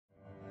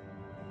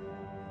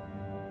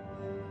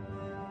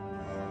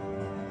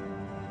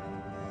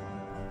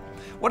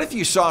What if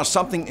you saw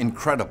something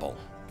incredible,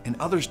 and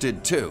others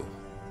did too,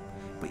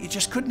 but you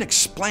just couldn't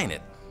explain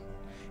it,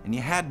 and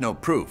you had no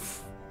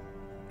proof,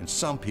 and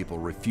some people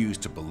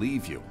refused to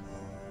believe you?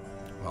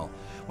 Well,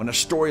 when a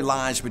story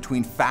lies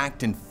between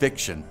fact and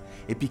fiction,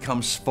 it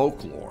becomes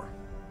folklore.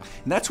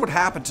 And that's what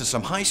happened to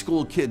some high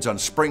school kids on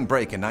spring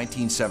break in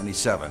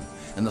 1977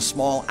 in the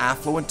small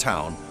affluent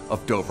town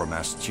of Dover,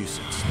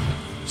 Massachusetts.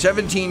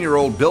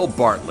 17-year-old Bill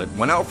Bartlett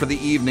went out for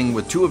the evening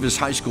with two of his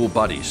high school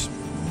buddies.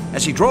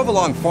 As he drove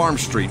along Farm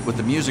Street with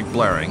the music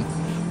blaring,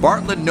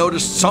 Bartlett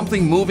noticed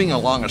something moving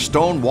along a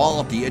stone wall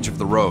at the edge of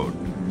the road.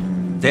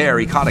 There,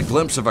 he caught a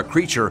glimpse of a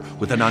creature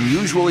with an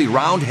unusually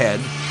round head,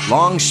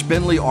 long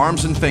spindly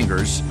arms and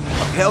fingers,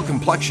 a pale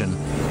complexion,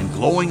 and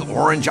glowing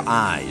orange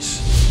eyes.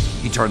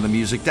 He turned the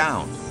music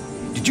down.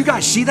 "Did you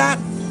guys see that?"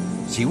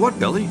 "See what,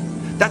 Billy?"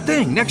 "That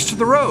thing next to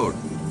the road."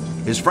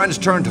 His friends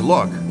turned to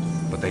look,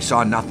 but they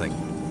saw nothing,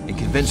 and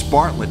convinced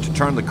Bartlett to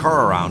turn the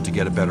car around to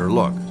get a better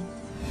look.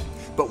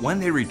 But when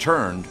they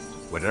returned,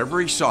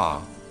 whatever he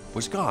saw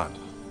was gone.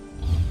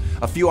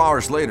 A few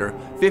hours later,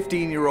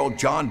 15-year-old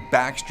John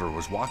Baxter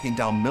was walking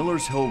down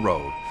Miller's Hill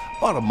Road,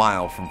 about a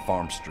mile from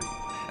Farm Street.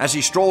 As he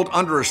strolled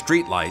under a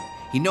streetlight,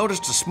 he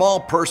noticed a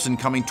small person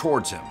coming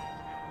towards him.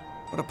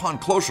 But upon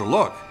closer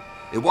look,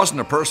 it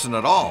wasn't a person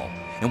at all,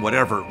 and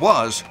whatever it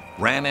was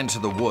ran into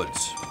the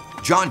woods.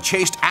 John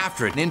chased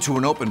after it and into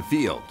an open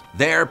field.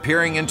 There,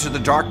 peering into the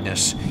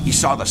darkness, he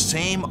saw the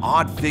same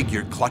odd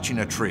figure clutching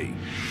a tree.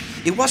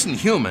 It wasn't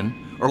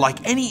human or like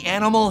any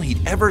animal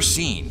he'd ever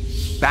seen.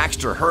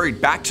 Baxter hurried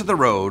back to the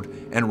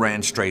road and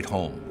ran straight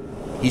home.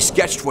 He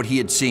sketched what he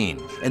had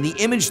seen, and the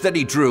image that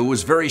he drew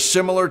was very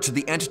similar to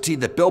the entity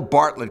that Bill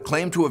Bartlett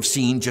claimed to have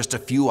seen just a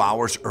few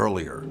hours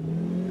earlier.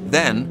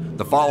 Then,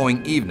 the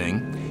following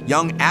evening,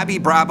 young Abbey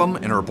Brabham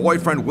and her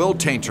boyfriend Will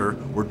Tainter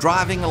were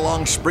driving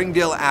along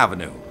Springdale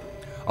Avenue.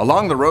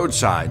 Along the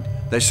roadside,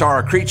 they saw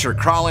a creature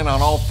crawling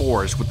on all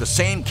fours with the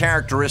same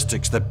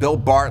characteristics that Bill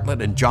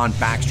Bartlett and John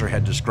Baxter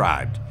had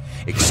described,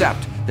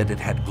 except that it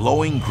had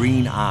glowing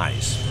green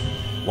eyes.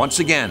 Once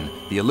again,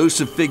 the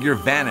elusive figure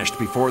vanished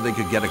before they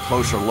could get a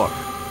closer look.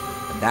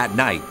 And that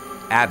night,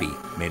 Abbey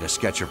made a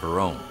sketch of her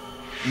own.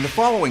 In the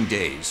following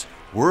days,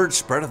 word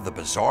spread of the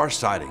bizarre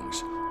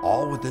sightings,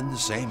 all within the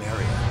same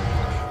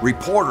area.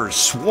 Reporters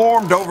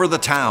swarmed over the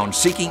town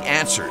seeking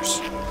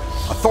answers.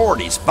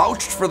 Authorities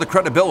vouched for the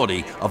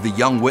credibility of the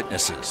young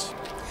witnesses.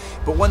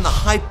 But when the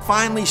hype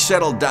finally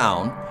settled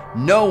down,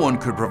 no one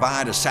could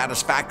provide a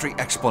satisfactory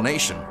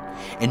explanation,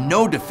 and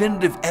no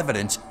definitive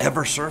evidence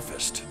ever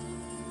surfaced.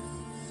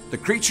 The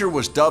creature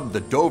was dubbed the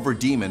Dover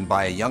Demon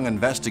by a young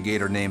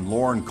investigator named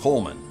Lauren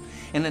Coleman,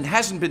 and it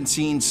hasn't been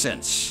seen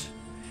since.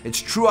 Its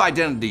true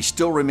identity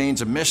still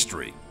remains a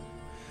mystery.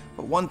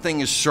 But one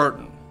thing is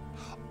certain.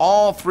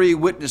 All three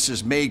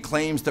witnesses made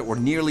claims that were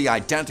nearly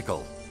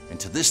identical, and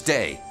to this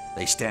day,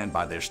 they stand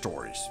by their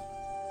stories.